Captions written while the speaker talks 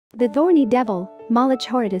The thorny devil, Molech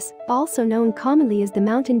horridus, also known commonly as the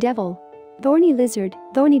mountain devil, thorny lizard,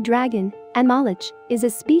 thorny dragon, and molech, is a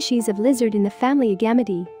species of lizard in the family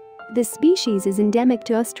Agamidae. This species is endemic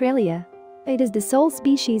to Australia. It is the sole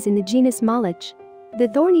species in the genus Molech. The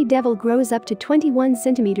thorny devil grows up to 21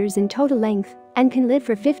 centimeters in total length and can live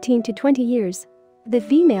for 15 to 20 years. The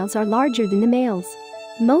females are larger than the males.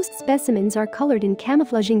 Most specimens are colored in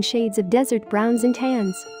camouflaging shades of desert browns and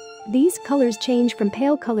tans. These colors change from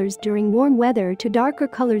pale colors during warm weather to darker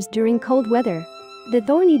colors during cold weather. The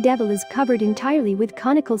thorny devil is covered entirely with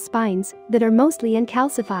conical spines that are mostly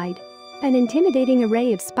uncalcified. An intimidating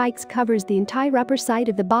array of spikes covers the entire upper side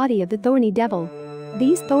of the body of the thorny devil.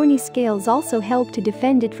 These thorny scales also help to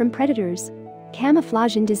defend it from predators.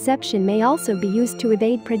 Camouflage and deception may also be used to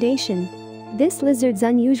evade predation. This lizard's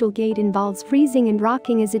unusual gait involves freezing and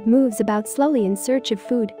rocking as it moves about slowly in search of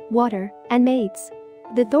food, water, and mates.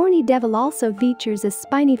 The thorny devil also features a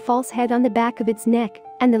spiny false head on the back of its neck,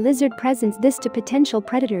 and the lizard presents this to potential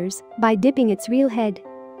predators by dipping its real head.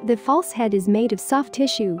 The false head is made of soft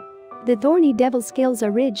tissue. The thorny devil's scales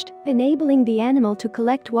are ridged, enabling the animal to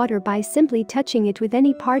collect water by simply touching it with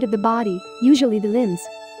any part of the body, usually the limbs.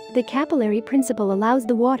 The capillary principle allows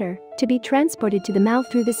the water to be transported to the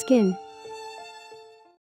mouth through the skin.